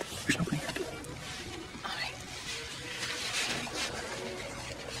 There's nobody here. All right.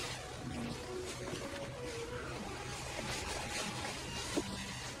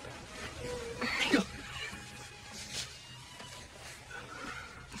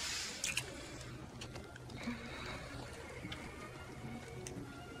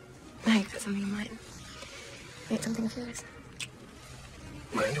 Now you've got something in mind. You got something of yours.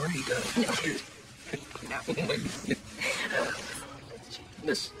 Mind or he does? No.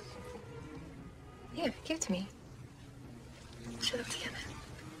 This. Here, give it to me. Show them together.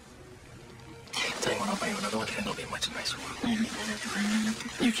 Tell you what, I'll buy you another one, and it'll be a much nicer one.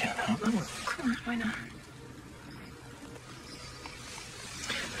 You can't have that one. Come on, why not?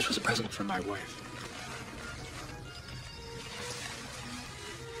 This was a present from my wife.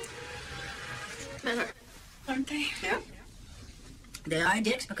 Men aren't they? Yeah. They are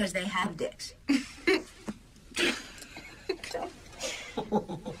dicks because they have dicks.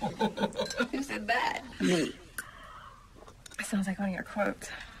 Who said that? Me. It sounds like one of your quotes.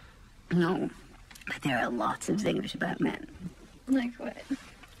 No. But there are lots of zingers about men. Like what?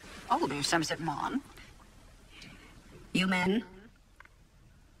 Oh, there's Somerset Maugham. You men.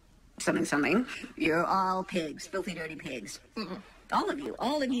 Something. You're all pigs. Filthy, dirty pigs. All of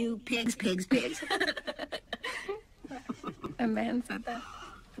you. Pigs. A man said that.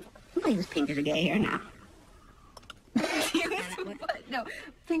 Well, he was pink as a gay hair now. He was what? No,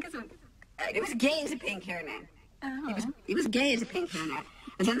 pink as a... It was gay as a pink hair now. Oh. He was gay as a pink hair now.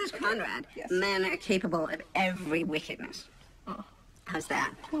 And then there's Conrad. Yes. Men are capable of every wickedness. Oh. How's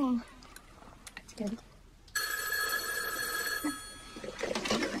that? Oh. That's good.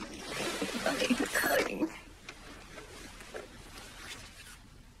 Cutting.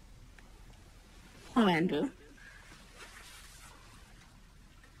 Oh, Andrew.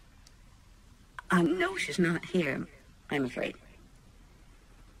 No, she's not here, I'm afraid.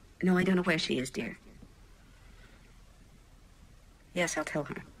 No, I don't know where she is, dear. Yes, I'll tell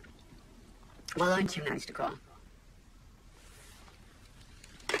her. Well, aren't you nice to call?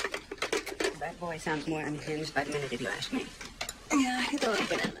 That boy sounds more unhinged by the minute if you ask me. Yeah, he's a little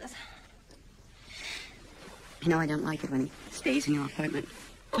bananas. You know, I don't like it when he stays in your apartment.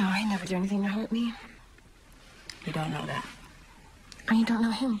 Oh, I never do anything to hurt me. You don't know that. And you don't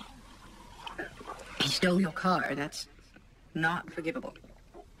know him. He stole your car. That's not forgivable.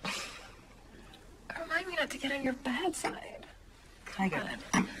 Remind me not to get on your bad side. I got it.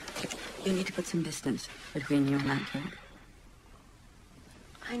 You need to put some distance between you and that kid.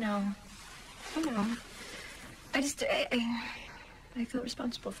 I know. I feel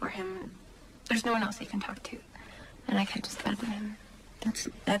responsible for him. There's no one else he can talk to. And I can't just abandon him.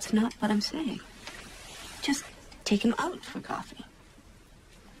 That's not what I'm saying. Just take him out for coffee.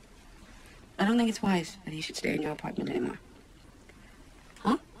 I don't think it's wise that he should stay in your apartment anymore.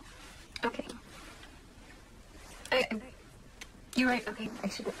 Huh? Okay. You're right, okay.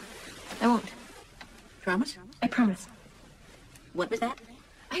 I won't. Promise? I promise. What was that?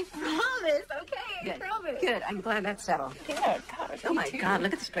 I promise, okay? I promise. Good. I'm glad that's settled. Good. God, oh my God,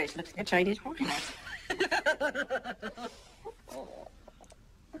 look at this place. Looks like a Chinese horse.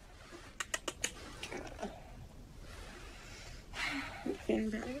 Feeling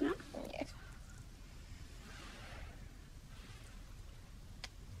better now? Yes.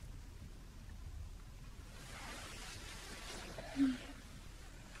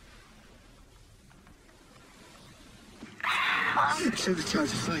 Say the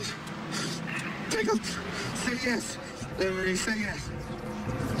charges, please. Take them. Say yes. Everybody say yes.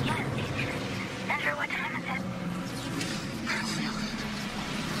 Yes. Andrew, what time is it? I don't feel it.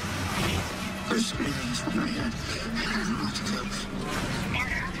 There's screaming from my head. I don't know what to do.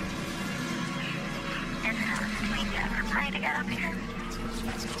 Andrew, we never pray to get up here.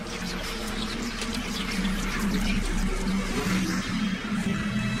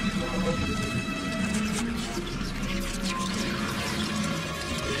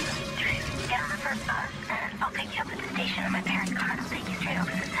 Get on the first bus, and I'll pick you up at the station in my parents' car, and I'll take you straight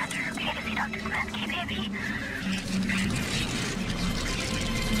over to the center, okay, to see Dr. Smith, KBAB.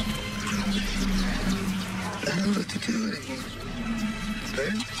 I don't know what to do anymore.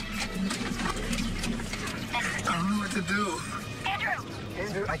 Babe? I don't know what to do.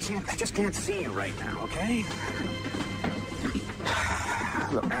 Andrew, I just can't see you right now, okay?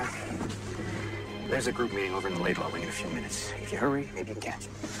 Look, there's a group meeting over in the Laidlaw Wing in a few minutes. If you hurry, maybe you can catch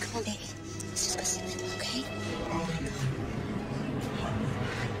it. Come on, baby. Let's just go sit in it, okay?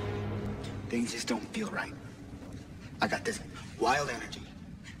 Things just don't feel right. I got this wild energy,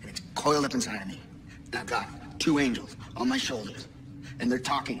 and it's coiled up inside of me. And I've got two angels on my shoulders, and they're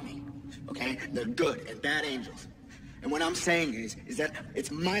talking to me, okay? They're good and bad angels. And what I'm saying is that it's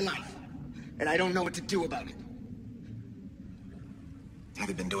my life, and I don't know what to do about it. Have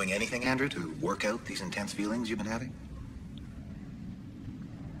you been doing anything, Andrew, to work out these intense feelings you've been having?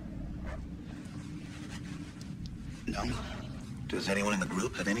 No. Does anyone in the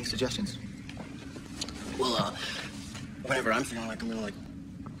group have any suggestions? Well, whenever I'm feeling like I'm gonna,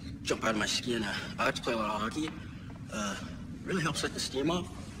 jump out of my skin, I like to play a lot of hockey. Really helps let the steam off.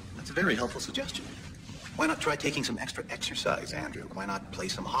 That's a very helpful suggestion. Why not try taking some extra exercise, Andrew? Why not play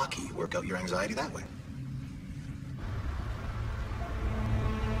some hockey, work out your anxiety that way?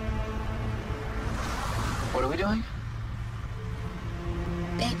 What are we doing?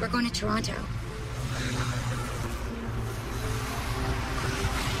 Babe, we're going to Toronto.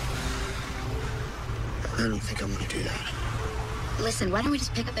 I don't think I'm gonna do that. Listen, why don't we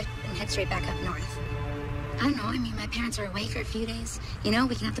just pick up and head straight back up north? I don't know, I mean, my parents are away for a few days. You know,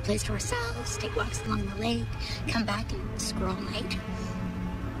 we can have the place to ourselves, take walks along the lake, come back and scroll night.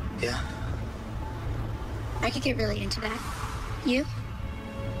 Yeah? I could get really into that. You?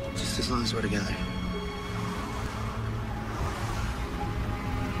 Just as long as we're together.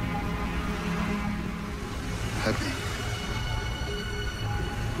 Hug me.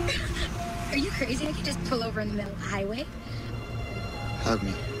 Are you crazy? I could just pull over in the middle of the highway. Hug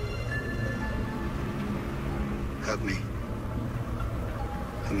me. Hug me.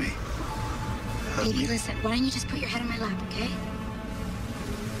 Hug me. Hug Baby, me. listen, why don't you just put your head on my lap, okay?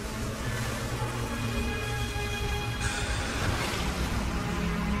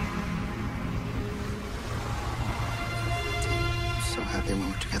 I'm so happy when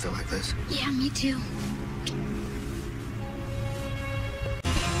we're together like this. Yeah, me too.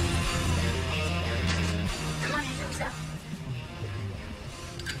 Come on, Andrew, what's up?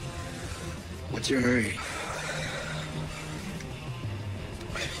 What's your hurry?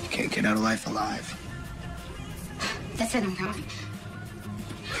 You can't get out of life alive. That's it, I'm going.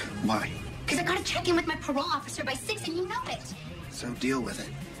 Why? Because I gotta check in with my parole officer by 6, and you know it. So deal with it.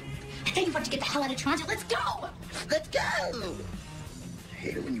 I tell you what, to get the hell out of Toronto. Let's go! Let's go! I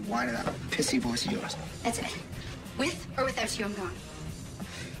hate it when you whine in that pissy voice of yours. That's it. With or without you, I'm going.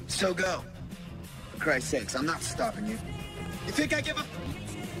 So go. For Christ's sakes, I'm not stopping you. You think I give a...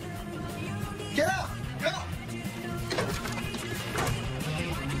 Get out! Go!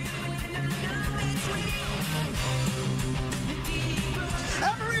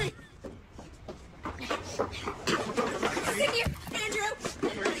 Emery! Sit here, Andrew!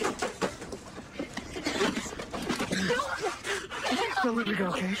 Don't let me go,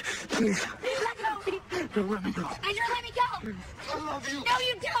 okay? Please. Let go of me! Don't let me go. Andrew, let me go! I love you. No,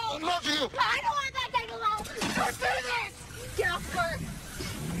 you don't! I love you. I don't want that thing alone! Let's do this! Get off the car!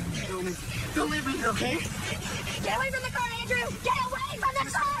 Don't leave me, okay? Get away from the car, Andrew! Get away from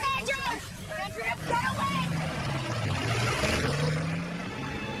the car, Andrew! Andrew, get away!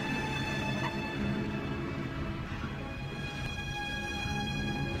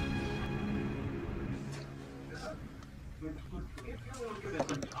 Who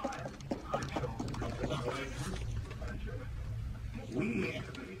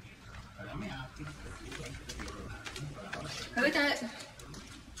is that?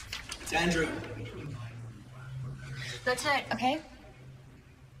 It's Andrew. That's it, okay?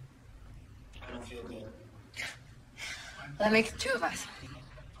 I don't feel good. That makes two of us.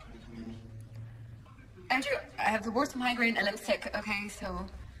 Andrew, I have the worst migraine and I'm sick, okay? So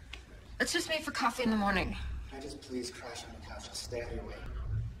let's just meet for coffee in the morning. Can I just please crash on the couch? I'll stay out of your way.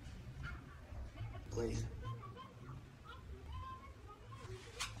 Please.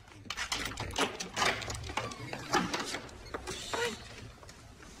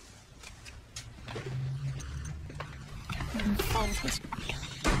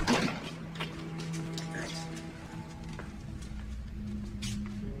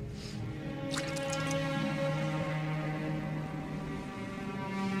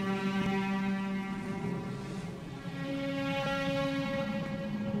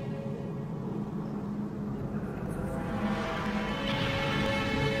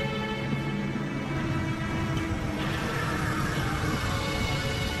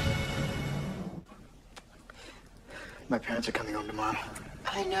 My parents are coming home tomorrow.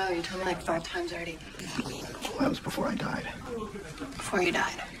 I know, you told me like 5 times already. Well, that was before I died. Before you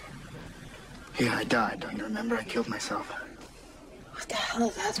died. Yeah, I died. Don't you remember? I killed myself. What the hell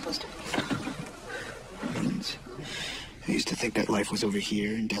is that supposed to mean? I used to think that life was over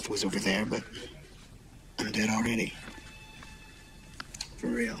here and death was over there, but I'm dead already. For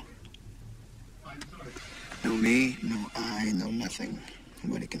real. No me, no I, no nothing.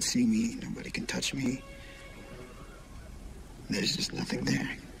 Nobody can see me, nobody can touch me. There's just nothing there.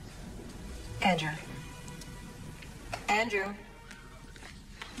 Andrew. Andrew.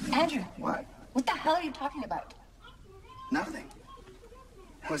 Andrew. What? What the hell are you talking about? Nothing.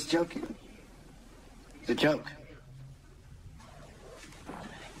 I was joking. It's a joke.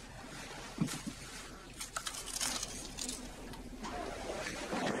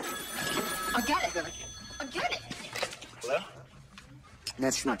 I'll get it. I'll get it. Hello?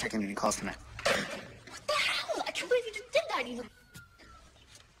 Nancy's not taking any calls tonight. What the hell? I can't believe you just did that even.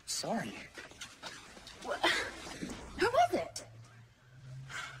 Sorry. What? Who was it?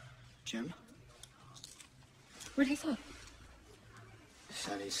 Jim? What did he say?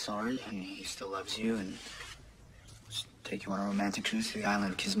 Said he's sorry and he still loves you and just take you on a romantic cruise to the island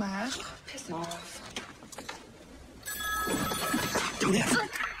and kiss my ass. Piss off. Don't answer.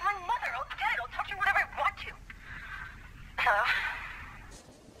 My mother, I'll get it. I'll talk to you whenever I want to. Hello?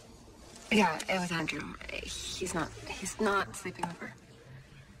 Yeah, it was Andrew. He's not sleeping over.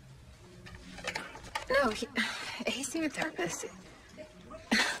 No, he's seeing a therapist.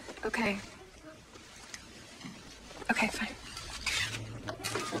 Okay. Okay, fine.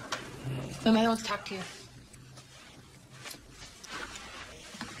 My mother wants to talk to you.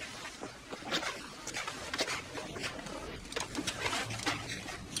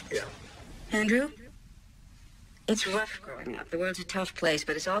 Yeah. Andrew? It's rough growing up. The world's a tough place,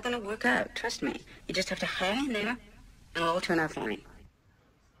 but it's all gonna work out. Trust me. You just have to hang in there, and it'll all turn out fine.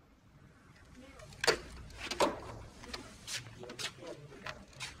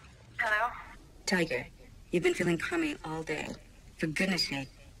 Hello? Tiger, you've been feeling crummy all day. For goodness sake,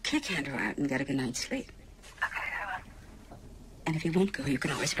 kick Andrew out and get a good night's sleep. Okay, I will. And if you won't go, you can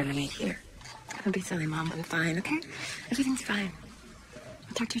always bring a mate here. Don't be silly, Mom. I'm fine, okay? Everything's fine.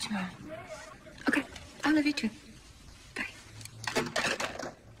 I'll talk to you tomorrow. Okay. I love you too. Bye.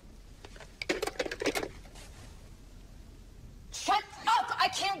 Shut up! I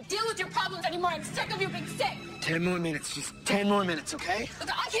can't deal with your problems anymore. I'm sick of you being sick. 10 more minutes. Just 10 more minutes, okay? Look,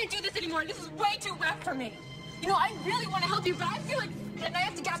 I can't do this anymore. This is way too rough for me. You know, I really want to help you, but I feel like I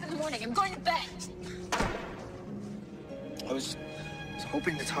have to get up in the morning. I'm going to bed. I was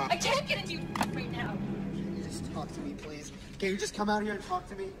hoping to talk. I can't get into you right now. Can you just talk to me, please? Can you just come out here and talk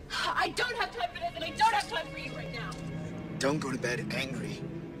to me? I don't have time for this, and I don't have time for you right now. Don't go to bed angry.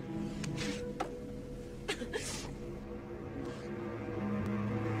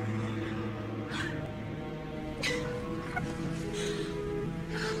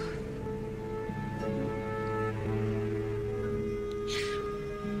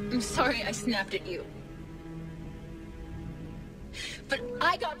 I'm sorry I snapped at you. But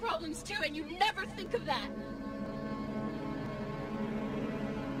I got problems too, and you never think of that.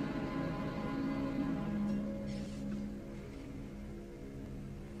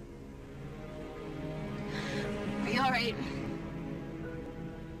 Are you all right?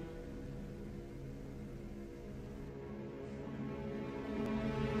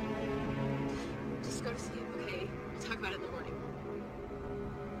 Just go to sleep, okay? We'll talk about it in the morning.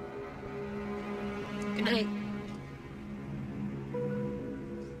 Good night.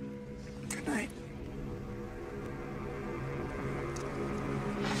 Good night.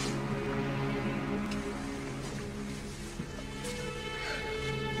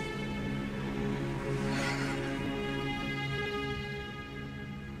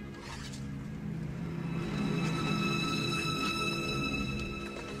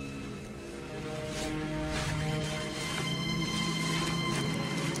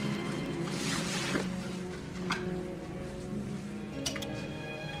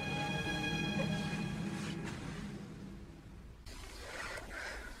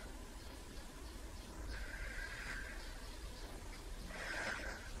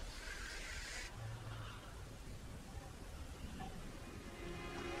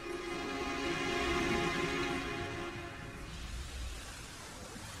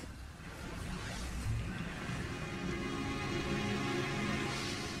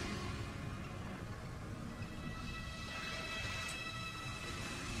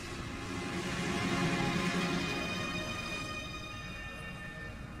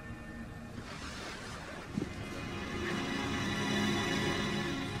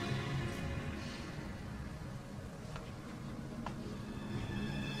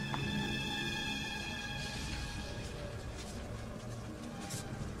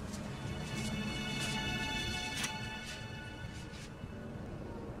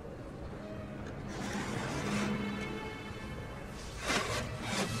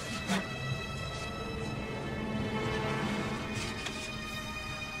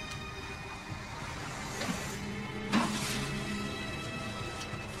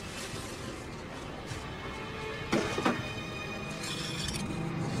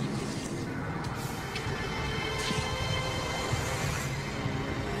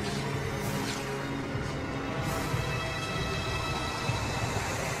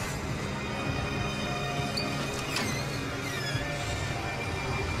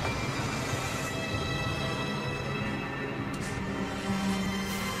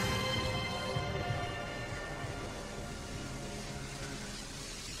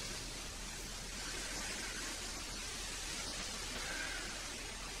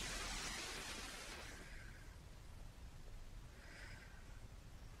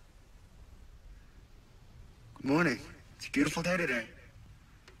 Good morning. It's a beautiful day today.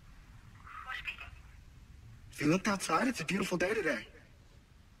 Who's speaking? If you looked outside, it's a beautiful day today.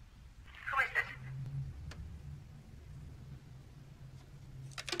 Who is this?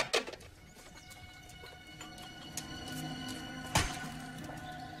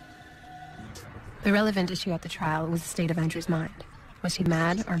 The relevant issue at the trial was the state of Andrew's mind. Was he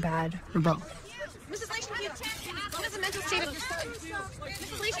mad or bad or both? Mrs. Leishman, what is the mental state of your son?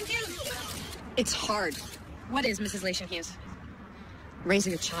 Mrs. Leishman, it's hard. What is Mrs. Leishman?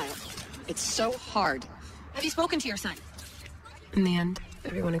 Raising a child. It's so hard. Have you spoken to your son? In the end,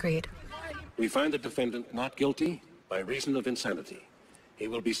 everyone agreed. We find the defendant not guilty by reason of insanity. He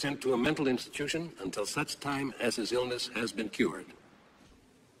will be sent to a mental institution until such time as his illness has been cured.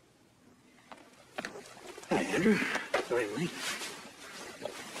 Hi, Andrew. Sorry, late.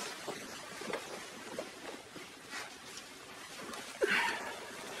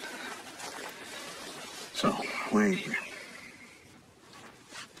 So, why are you here?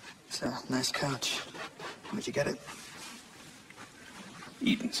 It's a nice couch. Where'd you get it?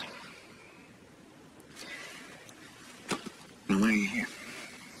 Eaton's. Now, why are you here?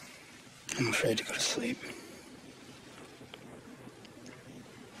 I'm afraid to go to sleep.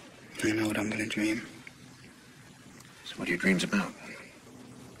 I know what I'm gonna dream. So what are your dreams about?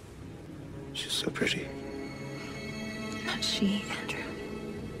 She's so pretty. Not she, Andrew.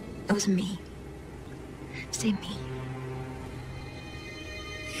 It was me. Say me.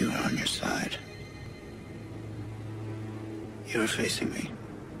 You were on your side. You were facing me.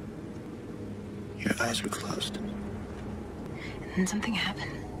 Your eyes were closed. And then something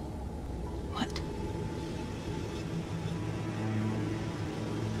happened. What?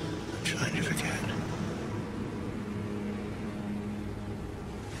 I'm trying to forget.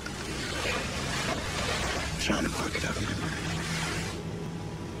 I'm trying to block it out of my mind.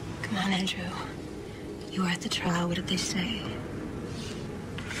 Come on, Andrew. You were at the trial. What did they say?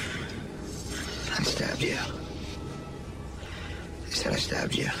 I stabbed you. They said I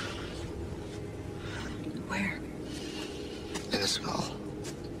stabbed you. Where? In the skull.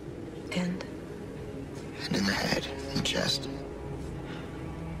 And? And in the head. In the chest.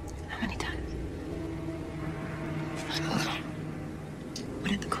 How many times? I don't know. What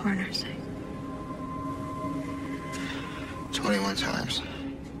did the coroner say? 21 times.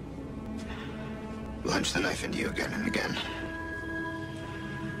 Plunged the knife into you again and again.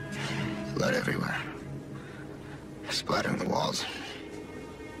 Blood everywhere. Splattering the walls.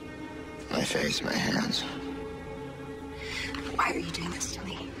 My face, my hands. Why are you doing this to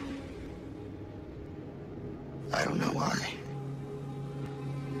me? I don't know why.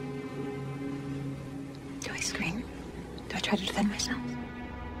 Do I scream? Do I try to defend myself?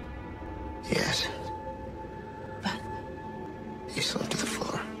 Yes. But You slip to the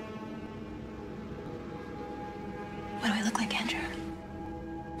floor. what do I look like, Andrew?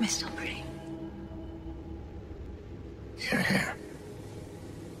 Am I still pretty? Your hair.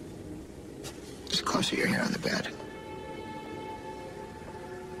 Just closer your hair on the bed.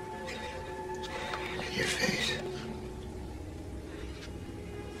 Your face.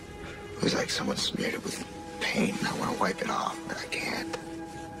 It was like someone smeared it with paint and I want to wipe it off, but I can't.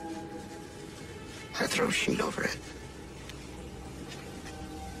 I throw a sheet over it.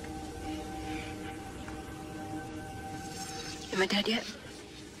 Am I dead yet?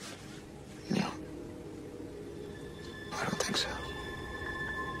 No. I don't think so.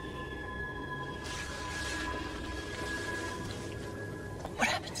 What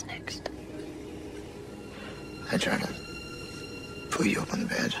happens next? I try to put you up on the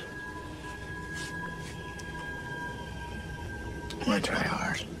bed. I try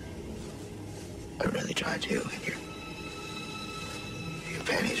hard. I really try to, and your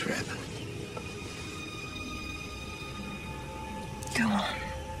panties rip. Go on.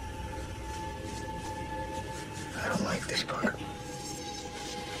 I don't like this part.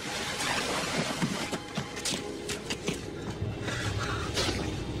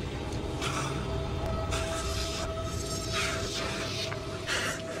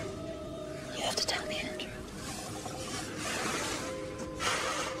 You have to tell me, Andrew.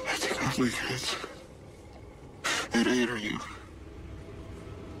 I think all my kids that I enter you.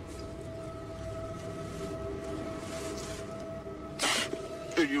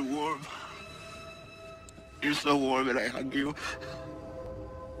 And you're warm. You're so warm and I hug you.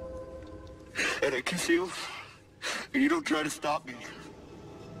 And I kiss you. And you don't try to stop me.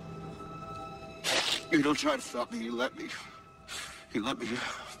 You don't try to stop me, you let me. You let me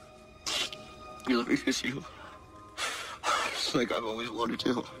kiss you. Just like I've always wanted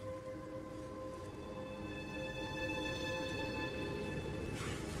to.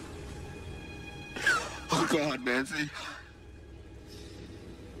 Oh God, Nancy.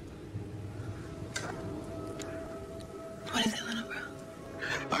 What is it, little bro?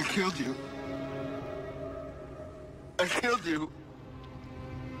 I killed you. I killed you.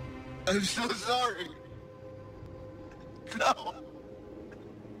 I'm so sorry. No.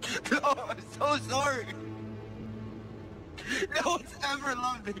 No, I'm so sorry. No one's ever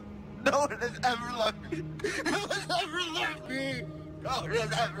loved me. No one has ever loved me. No one's ever loved me. No one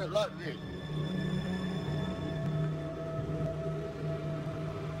has ever loved me.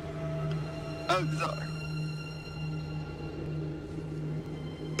 I'm sorry.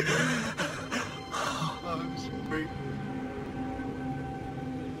 I'm sorry.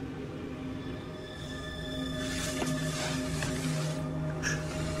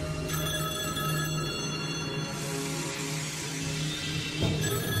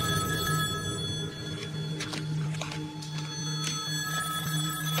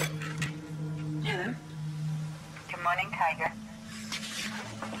 Hello? Good morning, Tiger.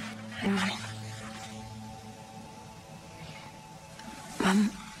 Good morning.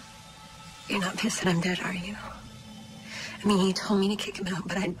 Mom, you're not pissed that I'm dead, are you? I mean, you told me to kick him out,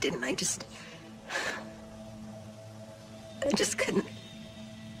 but I didn't. I just couldn't.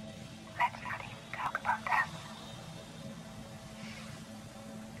 Let's not even talk about that.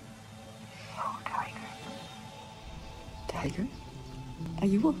 Oh, Tiger. Tiger? Are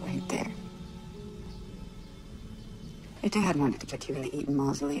you all right there? Your dad wanted to put you in the Eaton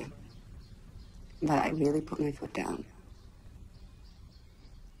mausoleum. But I really put my foot down.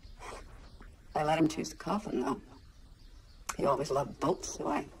 I let him choose the coffin, though. He always loved boats, so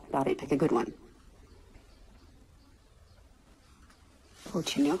I thought he'd pick a good one.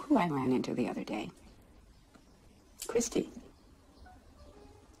 Don't you know who I ran into the other day? Christy.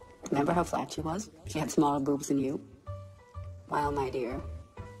 Remember how flat she was? She had smaller boobs than you. Well, my dear,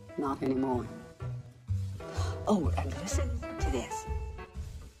 not anymore. Oh, and listen to this.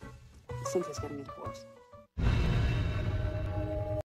 Cynthia's getting a divorce.